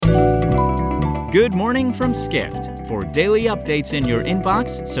Good morning from Skift. For daily updates in your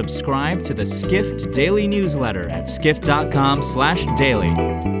inbox, subscribe to the Skift Daily newsletter at skift.com/daily.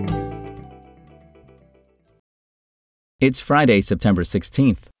 It's Friday, September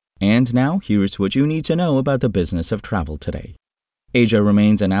 16th. And now, here's what you need to know about the business of travel today. Asia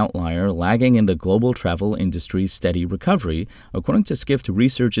remains an outlier, lagging in the global travel industry's steady recovery, according to Skift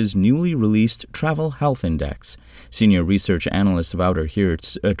Research's newly released Travel Health Index. Senior research analyst Wouter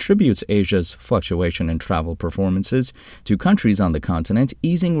Geerts attributes Asia's fluctuation in travel performances to countries on the continent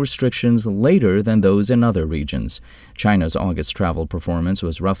easing restrictions later than those in other regions. China's August travel performance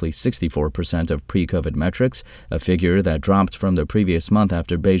was roughly 64% of pre-COVID metrics, a figure that dropped from the previous month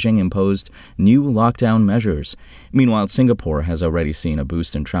after Beijing imposed new lockdown measures. Meanwhile, Singapore has already seen a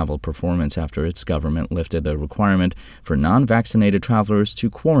boost in travel performance after its government lifted the requirement for non-vaccinated travelers to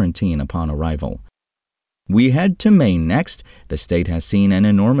quarantine upon arrival. We head to Maine next. The state has seen an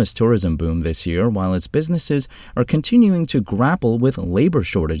enormous tourism boom this year, while its businesses are continuing to grapple with labor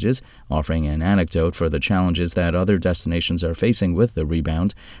shortages, offering an anecdote for the challenges that other destinations are facing with the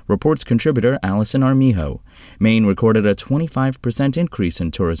rebound, reports contributor Allison Armijo. Maine recorded a 25% increase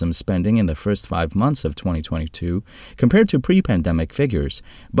in tourism spending in the first 5 months of 2022 compared to pre-pandemic figures.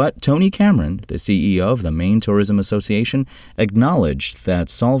 But Tony Cameron, the CEO of the Maine Tourism Association, acknowledged that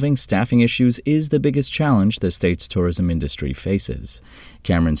solving staffing issues is the biggest challenge the state's tourism industry faces.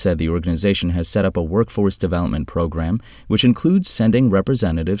 Cameron said the organization has set up a workforce development program, which includes sending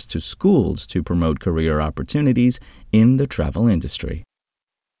representatives to schools to promote career opportunities in the travel industry.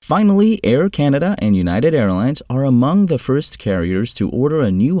 Finally, Air Canada and United Airlines are among the first carriers to order a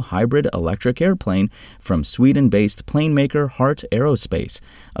new hybrid electric airplane from Sweden-based plane maker Heart Aerospace,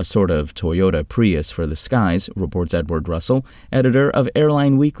 a sort of Toyota Prius for the skies, reports Edward Russell, editor of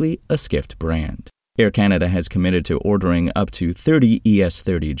Airline Weekly, a Skift brand. Air Canada has committed to ordering up to 30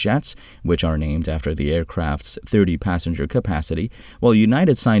 ES-30 jets, which are named after the aircraft's 30-passenger capacity, while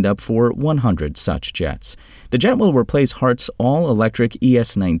United signed up for 100 such jets. The jet will replace Heart's all-electric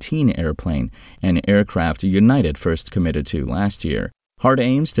ES-19 airplane, an aircraft United first committed to last year. Heart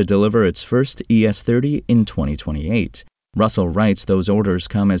aims to deliver its first ES-30 in 2028. Russell writes those orders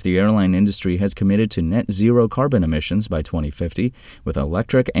come as the airline industry has committed to net zero carbon emissions by 2050, with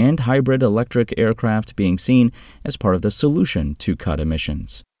electric and hybrid electric aircraft being seen as part of the solution to cut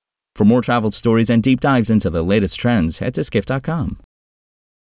emissions. For more travel stories and deep dives into the latest trends, head to skift.com.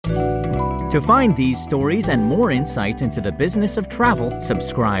 To find these stories and more insight into the business of travel,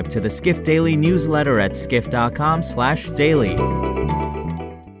 subscribe to the Skift Daily newsletter at skift.com/daily.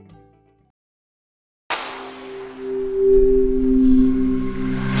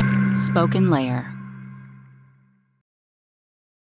 SpokenLayer.